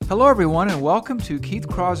Hello, everyone, and welcome to Keith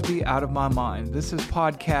Crosby Out of My Mind. This is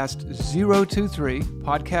podcast 023,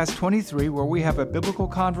 podcast 23, where we have a biblical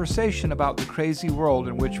conversation about the crazy world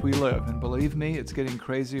in which we live. And believe me, it's getting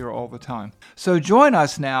crazier all the time. So join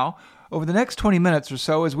us now over the next 20 minutes or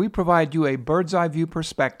so as we provide you a bird's eye view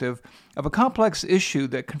perspective of a complex issue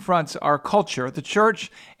that confronts our culture, the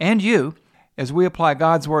church, and you as we apply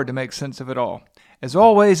God's Word to make sense of it all. As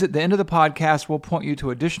always, at the end of the podcast, we'll point you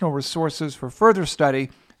to additional resources for further study,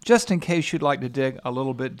 just in case you'd like to dig a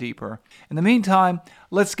little bit deeper. In the meantime,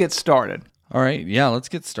 let's get started. All right, let's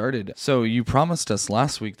get started. So you promised us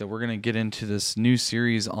last week that we're going to get into this new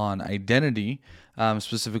series on identity,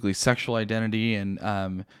 specifically sexual identity,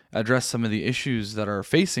 and address some of the issues that are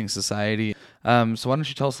facing society. So why don't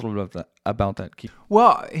you tell us a little bit about that, Keith?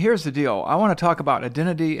 Well, here's the deal. I want to talk about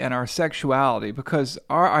identity and our sexuality because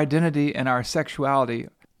our identity and our sexuality,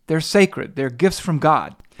 they're sacred. They're gifts from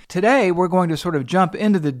God. Today, we're going to sort of jump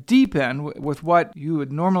into the deep end with what you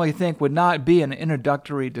would normally think would not be an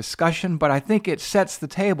introductory discussion, but I think it sets the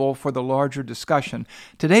table for the larger discussion.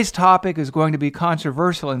 Today's topic is going to be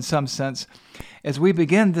controversial in some sense as we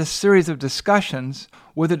begin this series of discussions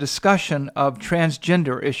with a discussion of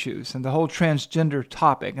transgender issues and the whole transgender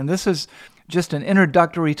topic. And this is just an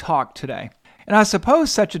introductory talk today. And I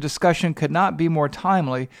suppose such a discussion could not be more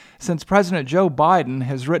timely since President Joe Biden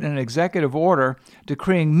has written an executive order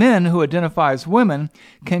decreeing men who identify as women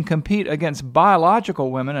can compete against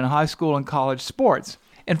biological women in high school and college sports.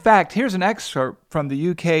 In fact, here's an excerpt from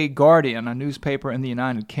the UK Guardian, a newspaper in the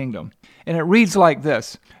United Kingdom. And it reads like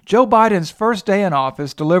this: Joe Biden's first day in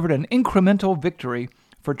office delivered an incremental victory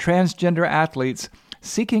for transgender athletes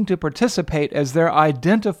seeking to participate as their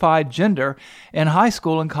identified gender in high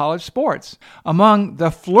school and college sports. Among the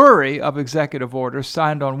flurry of executive orders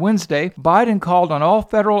signed on Wednesday, Biden called on all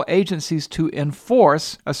federal agencies to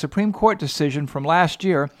enforce a Supreme Court decision from last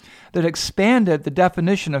year that expanded the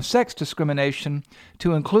definition of sex discrimination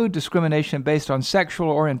to include discrimination based on sexual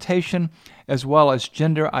orientation as well as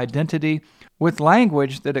gender identity, with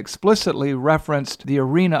language that explicitly referenced the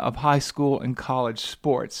arena of high school and college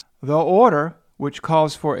sports. The order, which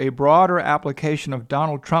calls for a broader application of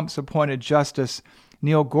Donald Trump's appointed Justice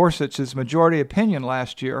Neil Gorsuch's majority opinion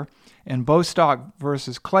last year in Bostock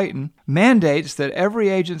versus Clayton, mandates that every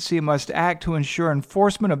agency must act to ensure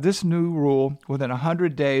enforcement of this new rule within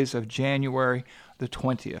 100 days of January the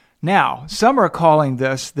 20th. Now, some are calling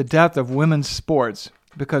this the death of women's sports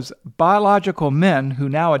because biological men who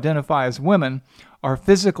now identify as women are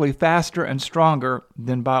physically faster and stronger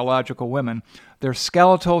than biological women. Their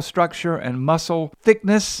skeletal structure and muscle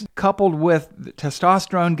thickness, coupled with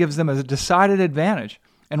testosterone, gives them a decided advantage.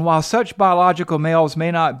 And while such biological males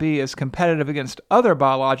may not be as competitive against other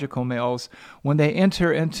biological males, when they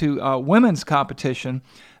enter into women's competition,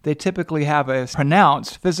 they typically have a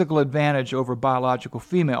pronounced physical advantage over biological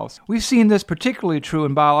females. We've seen this particularly true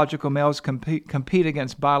when biological males compete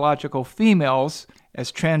against biological females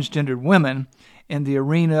as transgendered women in the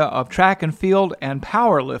arena of track and field and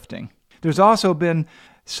powerlifting. There's also been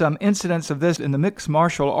some incidents of this in the mixed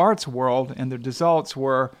martial arts world, and the results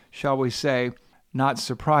were, shall we say, not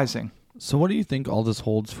surprising. So what do you think all this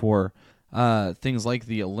holds for things like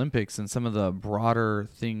the Olympics and some of the broader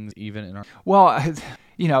things even in our... Well,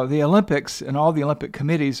 the Olympics and all the Olympic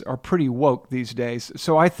committees are pretty woke these days.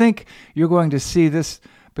 So I think you're going to see this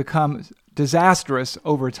become disastrous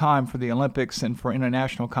over time for the Olympics and for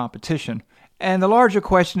international competition. And the larger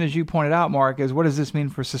question, as you pointed out, Mark, is what does this mean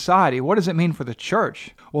for society? What does it mean for the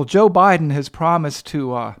church? Well, Joe Biden has promised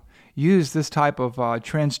to use this type of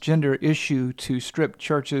transgender issue to strip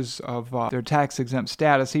churches of their tax-exempt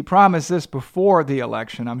status. He promised this before the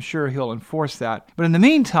election. I'm sure he'll enforce that. But in the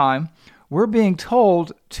meantime, we're being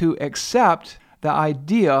told to accept the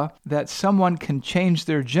idea that someone can change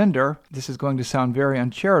their gender. This is going to sound very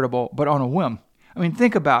uncharitable, but on a whim. I mean,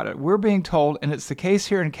 think about it. We're being told, and it's the case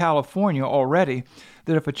here in California already,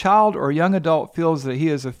 that if a child or a young adult feels that he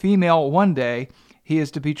is a female one day, he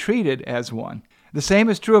is to be treated as one. The same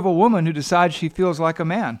is true of a woman who decides she feels like a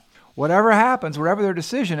man. Whatever happens, whatever their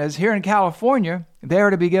decision is, here in California, they are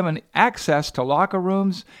to be given access to locker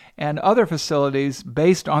rooms and other facilities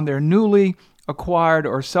based on their newly acquired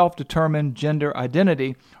or self-determined gender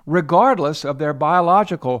identity, regardless of their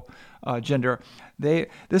biological gender.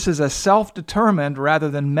 This is a self-determined rather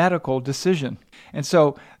than medical decision. And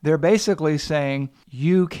so they're basically saying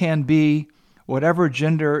you can be whatever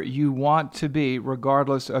gender you want to be,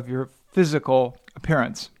 regardless of your physical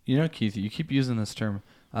appearance. You know, Keith, you keep using this term,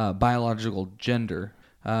 biological gender.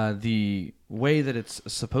 The way that it's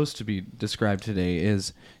supposed to be described today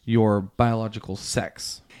is your biological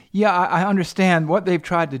sex. Yeah, I understand. What they've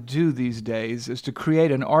tried to do these days is to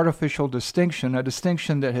create an artificial distinction, a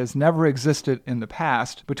distinction that has never existed in the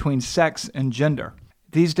past between sex and gender.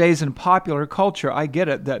 These days in popular culture, I get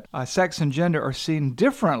it that sex and gender are seen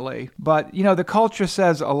differently, but the culture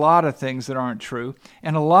says a lot of things that aren't true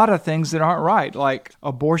and a lot of things that aren't right, like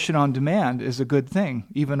abortion on demand is a good thing,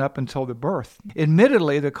 even up until the birth.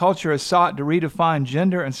 Admittedly, the culture has sought to redefine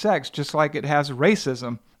gender and sex just like it has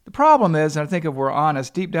racism. The problem is, and I think if we're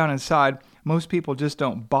honest, deep down inside, most people just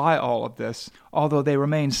don't buy all of this, although they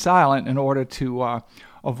remain silent in order to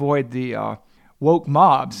avoid the woke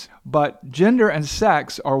mobs. But gender and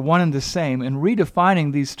sex are one and the same, and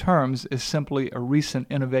redefining these terms is simply a recent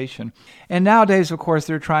innovation. And nowadays, of course,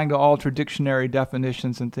 they're trying to alter dictionary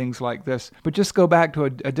definitions and things like this. But just go back to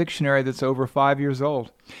a dictionary that's over 5 years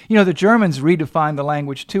old. The Germans redefined the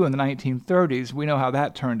language too in the 1930s. We know how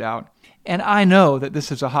that turned out. And I know that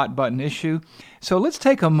this is a hot button issue. So let's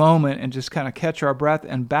take a moment and just kind of catch our breath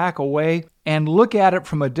and back away and look at it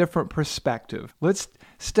from a different perspective. Let's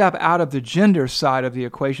step out of the gender side of the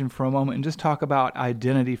equation for a moment and just talk about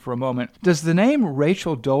identity for a moment. Does the name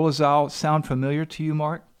Rachel Dolezal sound familiar to you,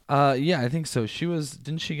 Mark? Yeah, I think so.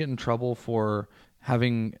 Didn't she get in trouble for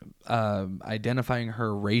having identifying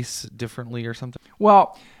her race differently or something?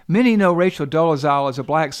 Well, many know Rachel Dolezal as a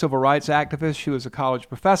black civil rights activist. She was a college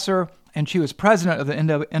professor, and she was president of the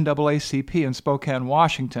NAACP in Spokane,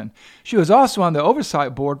 Washington. She was also on the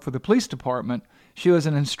oversight board for the police department. She was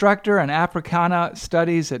an instructor in Africana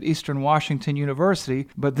Studies at Eastern Washington University,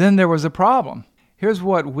 but then there was a problem. Here's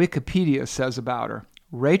what Wikipedia says about her.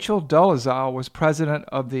 Rachel Dolezal was president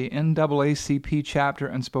of the NAACP chapter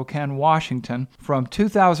in Spokane, Washington from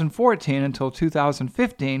 2014 until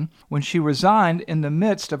 2015, when she resigned in the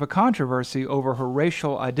midst of a controversy over her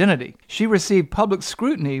racial identity. She received public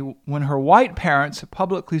scrutiny when her white parents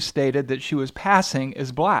publicly stated that she was passing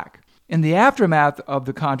as black. In the aftermath of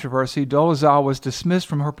the controversy, Dolezal was dismissed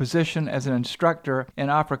from her position as an instructor in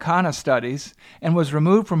Africana Studies and was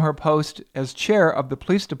removed from her post as chair of the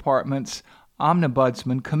police department's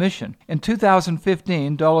Ombudsman Commission. In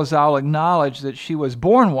 2015, Dolezal acknowledged that she was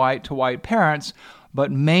born white to white parents,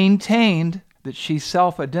 but maintained that she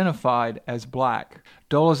self-identified as black.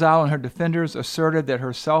 Dolezal and her defenders asserted that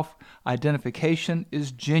her self-identification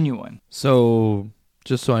is genuine. So,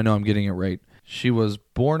 just so I know I'm getting it right, she was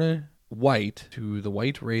born white to the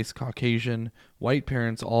white race, Caucasian, white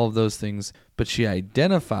parents, all of those things, but she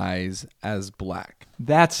identifies as black.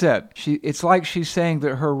 That's it. It's like she's saying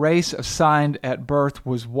that her race assigned at birth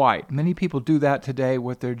was white. Many people do that today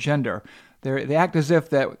with their gender. They act as if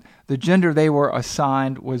that the gender they were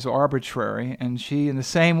assigned was arbitrary, and she, in the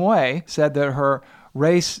same way, said that her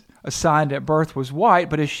race assigned at birth was white,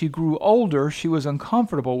 but as she grew older, she was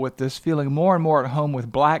uncomfortable with this, feeling more and more at home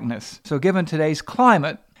with blackness. So given today's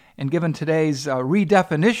climate, and given today's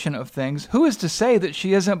redefinition of things, who is to say that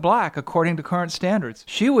she isn't black according to current standards?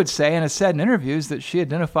 She would say, and has said in interviews, that she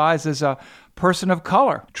identifies as a person of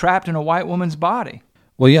color, trapped in a white woman's body.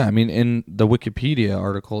 Well, yeah, I mean, in the Wikipedia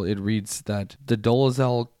article, it reads that the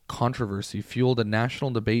Dolezal controversy fueled a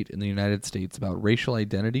national debate in the United States about racial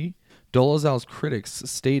identity. Dolezal's critics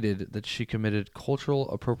stated that she committed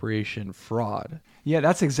cultural appropriation fraud. Yeah,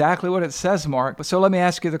 that's exactly what it says, Mark. So let me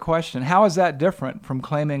ask you the question. How is that different from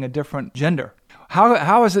claiming a different gender?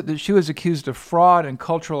 How is it that she was accused of fraud and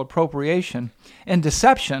cultural appropriation and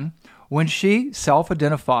deception when she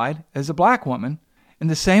self-identified as a black woman in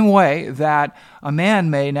the same way that a man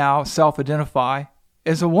may now self-identify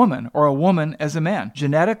as a woman or a woman as a man?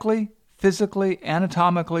 Genetically, physically,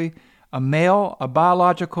 anatomically, a male, a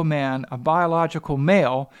biological man, a biological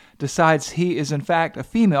male decides he is in fact a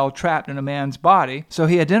female trapped in a man's body, so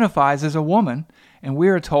he identifies as a woman, and we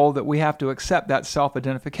are told that we have to accept that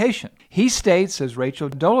self-identification. He states, as Rachel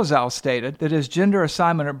Dolezal stated, that his gender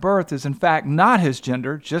assignment at birth is in fact not his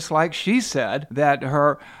gender, just like she said that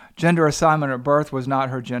her gender assignment at birth was not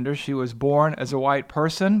her gender. She was born as a white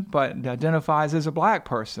person, but identifies as a black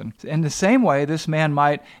person. In the same way, this man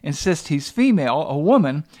might insist he's female, a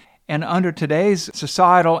woman, and under today's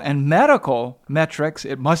societal and medical metrics,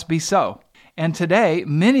 it must be so. And today,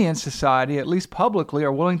 many in society, at least publicly,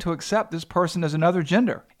 are willing to accept this person as another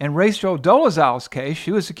gender. In Rachel Dolezal's case,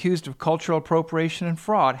 she was accused of cultural appropriation and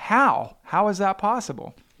fraud. How? How is that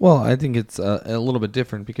possible? Well, I think it's a little bit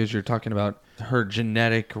different because you're talking about her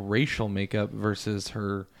genetic racial makeup versus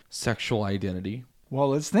her sexual identity.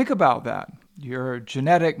 Well, let's think about that. Your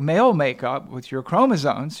genetic male makeup with your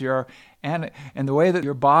chromosomes, and the way that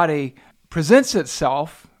your body presents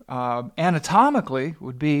itself anatomically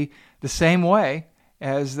would be the same way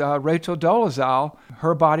as Rachel Dolezal.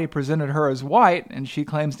 Her body presented her as white, and she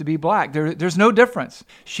claims to be black. There's no difference.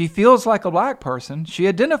 She feels like a black person. She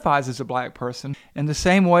identifies as a black person in the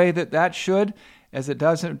same way that should, as it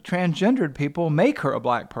does in transgendered people, make her a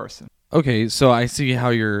black person. Okay, so I see how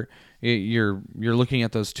you're looking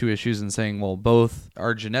at those two issues and saying, well, both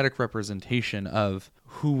our genetic representation of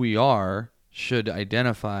who we are should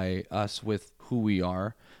identify us with who we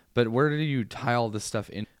are, but where do you tie all this stuff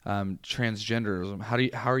in? Transgenderism.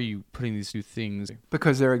 How are you putting these two things?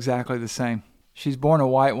 Because they're exactly the same. She's born a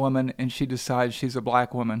white woman and she decides she's a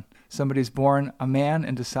black woman. Somebody's born a man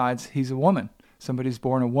and decides he's a woman. Somebody's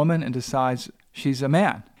born a woman and decides she's a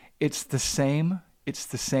man. It's the same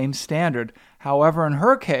standard. However, in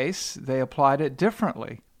her case, they applied it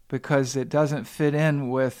differently because it doesn't fit in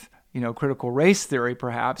with, critical race theory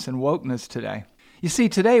perhaps and wokeness today. You see,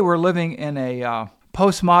 today we're living in a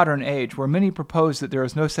postmodern age where many propose that there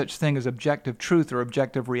is no such thing as objective truth or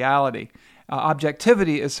objective reality.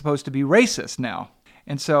 Objectivity is supposed to be racist now.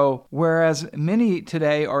 And so, whereas many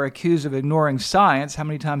today are accused of ignoring science, how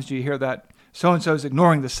many times do you hear that so-and-so is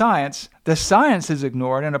ignoring the science is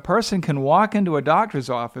ignored, and a person can walk into a doctor's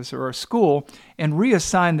office or a school and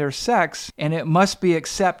reassign their sex, and it must be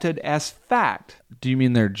accepted as fact. Do you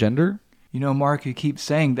mean their gender? Mark, you keep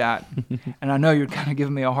saying that, and I know you're kind of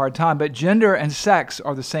giving me a hard time, but gender and sex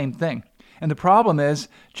are the same thing. And the problem is,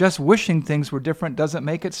 just wishing things were different doesn't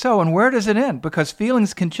make it so. And where does it end? Because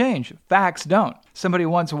feelings can change. Facts don't. Somebody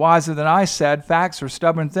once wiser than I said, facts are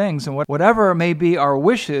stubborn things, and whatever may be our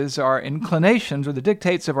wishes, our inclinations, or the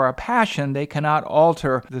dictates of our passion, they cannot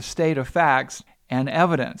alter the state of facts and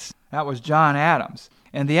evidence. That was John Adams.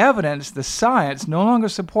 And the evidence, the science, no longer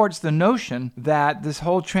supports the notion that this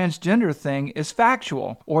whole transgender thing is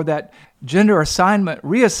factual, or that gender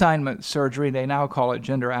reassignment surgery, they now call it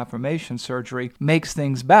gender affirmation surgery, makes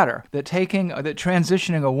things better. That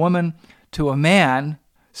transitioning a woman to a man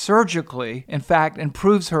surgically, in fact,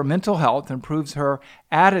 improves her mental health, improves her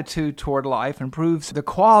attitude toward life, improves the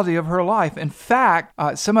quality of her life. In fact,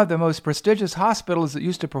 some of the most prestigious hospitals that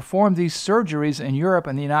used to perform these surgeries in Europe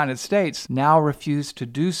and the United States now refuse to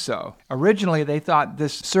do so. Originally, they thought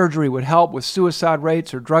this surgery would help with suicide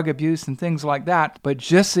rates or drug abuse and things like that, but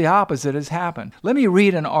just the opposite has happened. Let me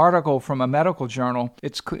read an article from a medical journal.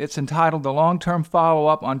 It's entitled "The Long-Term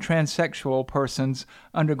Follow-Up on Transsexual Persons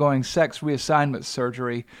Undergoing Sex Reassignment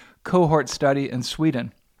Surgery, Cohort Study in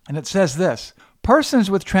Sweden." And it says this: persons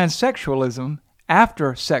with transsexualism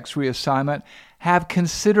after sex reassignment have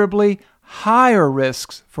considerably higher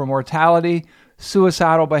risks for mortality,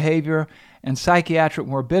 suicidal behavior, and psychiatric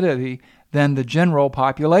morbidity than the general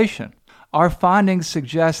population. Our findings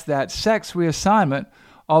suggest that sex reassignment,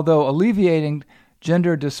 although alleviating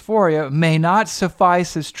gender dysphoria, may not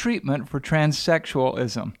suffice as treatment for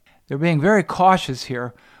transsexualism. They're being very cautious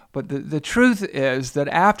here, but the truth is that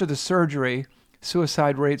after the surgery,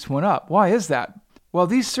 suicide rates went up. Why is that? Well,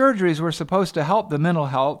 these surgeries were supposed to help the mental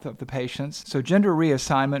health of the patients, so gender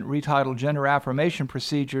reassignment, retitled gender affirmation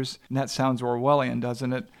procedures, and that sounds Orwellian,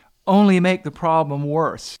 doesn't it, only make the problem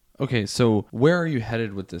worse. Okay, so where are you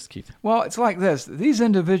headed with this, Keith? Well, it's like this. These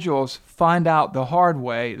individuals find out the hard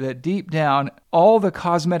way that deep down, all the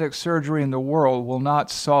cosmetic surgery in the world will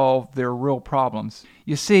not solve their real problems.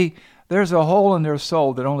 You see, there's a hole in their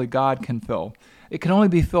soul that only God can fill. It can only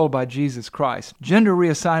be filled by Jesus Christ. Gender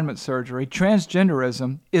reassignment surgery,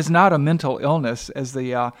 transgenderism, is not a mental illness, as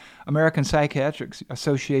the American Psychiatric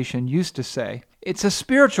Association used to say. It's a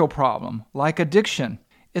spiritual problem, like addiction.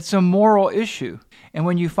 It's a moral issue. And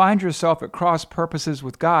when you find yourself at cross purposes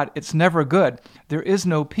with God, it's never good. There is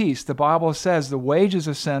no peace. The Bible says the wages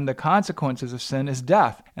of sin, the consequences of sin, is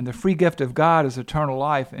death. And the free gift of God is eternal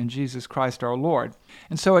life in Jesus Christ our Lord.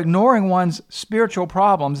 And so ignoring one's spiritual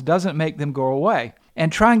problems doesn't make them go away. And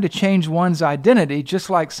trying to change one's identity, just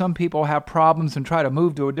like some people have problems and try to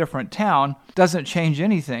move to a different town, doesn't change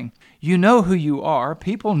anything. You know who you are.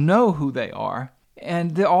 People know who they are.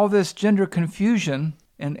 And all this gender confusion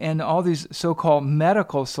and all these so-called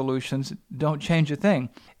medical solutions don't change a thing.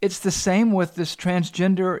 It's the same with this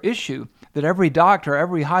transgender issue that every doctor,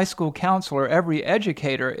 every high school counselor, every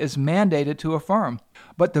educator is mandated to affirm.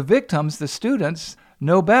 But the victims, the students,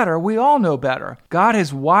 know better. We all know better. God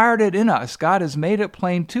has wired it in us. God has made it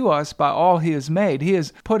plain to us by all He has made. He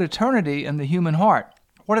has put eternity in the human heart.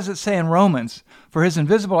 What does it say in Romans? For His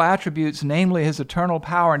invisible attributes, namely His eternal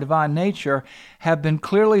power and divine nature, have been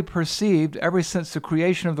clearly perceived ever since the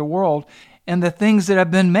creation of the world and the things that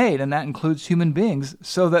have been made, and that includes human beings,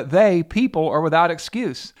 so that they, people, are without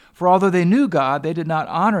excuse. For although they knew God, they did not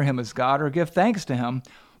honor Him as God or give thanks to Him,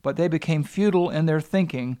 but they became futile in their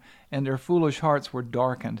thinking, and their foolish hearts were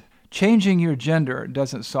darkened. Changing your gender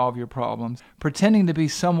doesn't solve your problems. Pretending to be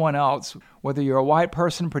someone else, whether you're a white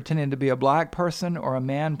person pretending to be a black person or a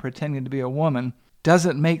man pretending to be a woman,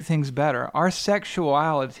 doesn't make things better. Our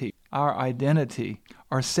sexuality, our identity,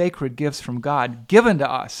 are sacred gifts from God given to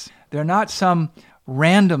us. They're not some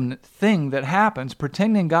random thing that happens,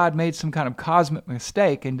 pretending God made some kind of cosmic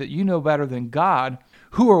mistake and that you know better than God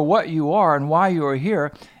who or what you are and why you are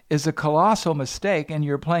here is a colossal mistake, and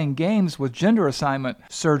you're playing games with gender assignment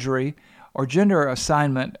surgery or gender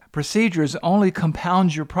assignment procedures only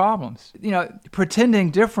compounds your problems.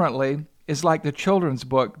 Pretending differently is like the children's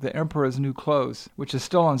book, The Emperor's New Clothes, which is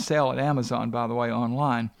still on sale at Amazon, by the way,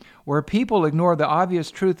 online, where people ignore the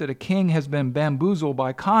obvious truth that a king has been bamboozled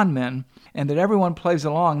by con men and that everyone plays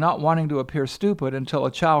along not wanting to appear stupid until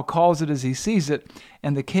a child calls it as he sees it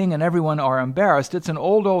and the king and everyone are embarrassed. It's an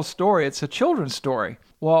old story. It's a children's story.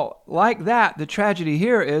 Well, like that, the tragedy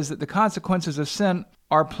here is that the consequences of sin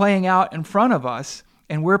are playing out in front of us,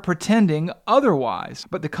 and we're pretending otherwise.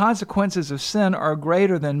 But the consequences of sin are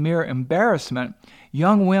greater than mere embarrassment.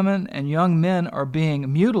 Young women and young men are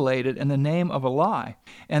being mutilated in the name of a lie,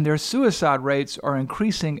 and their suicide rates are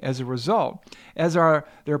increasing as a result, as are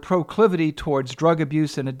their proclivity towards drug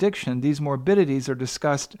abuse and addiction. These morbidities are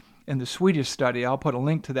discussed in the Swedish study. I'll put a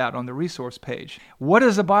link to that on the resource page. What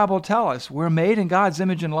does the Bible tell us? We're made in God's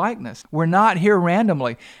image and likeness. We're not here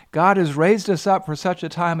randomly. God has raised us up for such a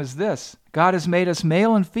time as this. God has made us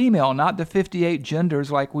male and female, not the 58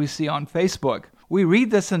 genders like we see on Facebook. We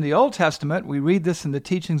read this in the Old Testament, we read this in the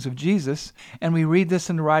teachings of Jesus, and we read this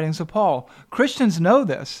in the writings of Paul. Christians know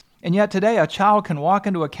this. And yet today, a child can walk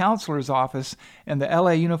into a counselor's office in the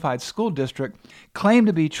LA Unified School District, claim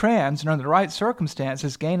to be trans, and under the right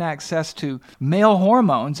circumstances gain access to male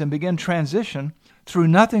hormones and begin transition through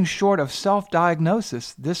nothing short of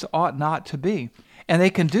self-diagnosis. This ought not to be. And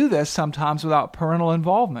they can do this sometimes without parental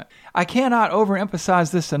involvement. I cannot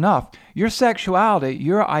overemphasize this enough. Your sexuality,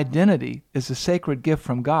 your identity, is a sacred gift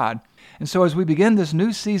from God. And so as we begin this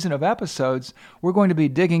new season of episodes, we're going to be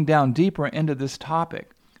digging down deeper into this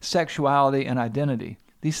topic. Sexuality and identity.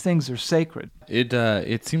 These things are sacred.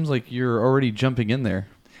 It seems like you're already jumping in there.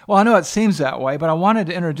 Well, I know it seems that way, but I wanted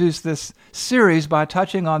to introduce this series by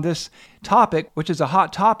touching on this topic, which is a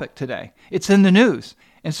hot topic today. It's in the news.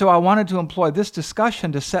 And so I wanted to employ this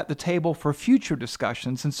discussion to set the table for future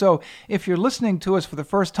discussions. And so if you're listening to us for the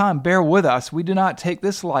first time, bear with us. We do not take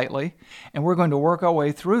this lightly, and we're going to work our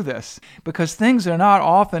way through this because things are not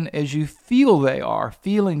often as you feel they are.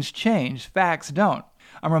 Feelings change, facts don't.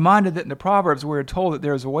 I'm reminded that in the Proverbs we're told that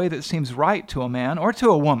there is a way that seems right to a man or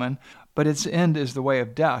to a woman, but its end is the way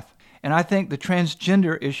of death. And I think the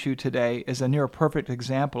transgender issue today is a near perfect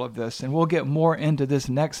example of this, and we'll get more into this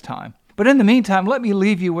next time. But in the meantime, let me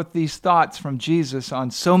leave you with these thoughts from Jesus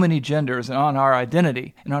on so many genders and on our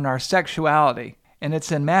identity and on our sexuality. And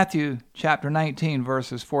it's in Matthew chapter 19,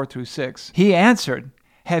 verses 4 through 6. He answered,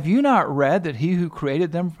 "Have you not read that he who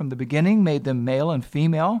created them from the beginning made them male and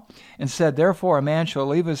female, and said, therefore a man shall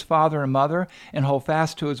leave his father and mother and hold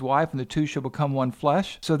fast to his wife, and the two shall become one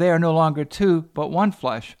flesh? So they are no longer two, but one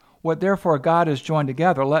flesh. What therefore God has joined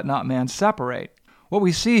together, let not man separate." What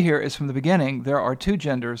we see here is from the beginning there are two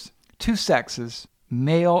genders, two sexes,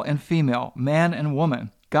 male and female, man and woman.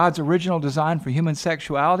 God's original design for human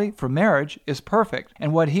sexuality, for marriage, is perfect.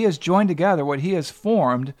 And what he has joined together, what he has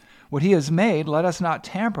formed, what he has made, let us not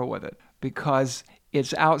tamper with it, because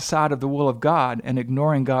it's outside of the will of God, and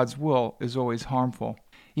ignoring God's will is always harmful.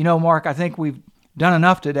 You know, Mark, I think we've done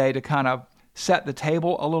enough today to kind of set the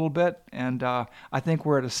table a little bit, and I think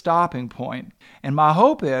we're at a stopping point. And my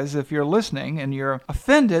hope is, if you're listening and you're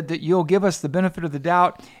offended, that you'll give us the benefit of the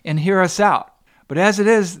doubt and hear us out. But as it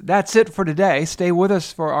is, that's it for today. Stay with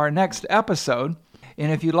us for our next episode.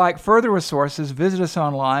 And if you'd like further resources, visit us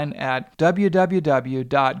online at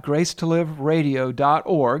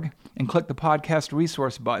www.gracetoliveradio.org and click the podcast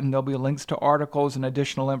resource button. There'll be links to articles and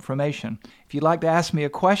additional information. If you'd like to ask me a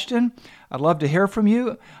question, I'd love to hear from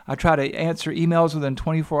you. I try to answer emails within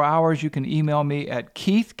 24 hours. You can email me at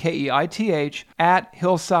Keith, Keith,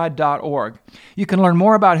 @hillside.org. You can learn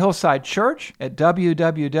more about Hillside Church at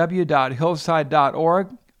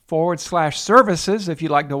www.hillside.org/services if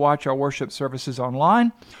you'd like to watch our worship services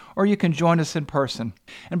online, or you can join us in person.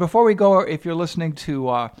 And before we go, if you're listening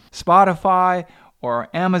to Spotify or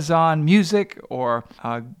Amazon Music or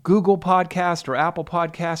Google Podcast or Apple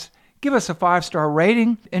Podcast, give us a 5-star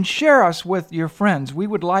rating and share us with your friends. We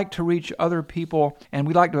would like to reach other people, and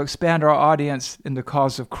we'd like to expand our audience in the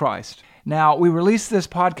cause of Christ. Now, we release this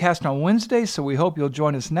podcast on Wednesday, so we hope you'll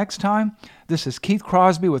join us next time. This is Keith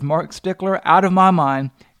Crosby with Mark Stickler, Out of My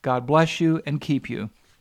Mind. God bless you and keep you.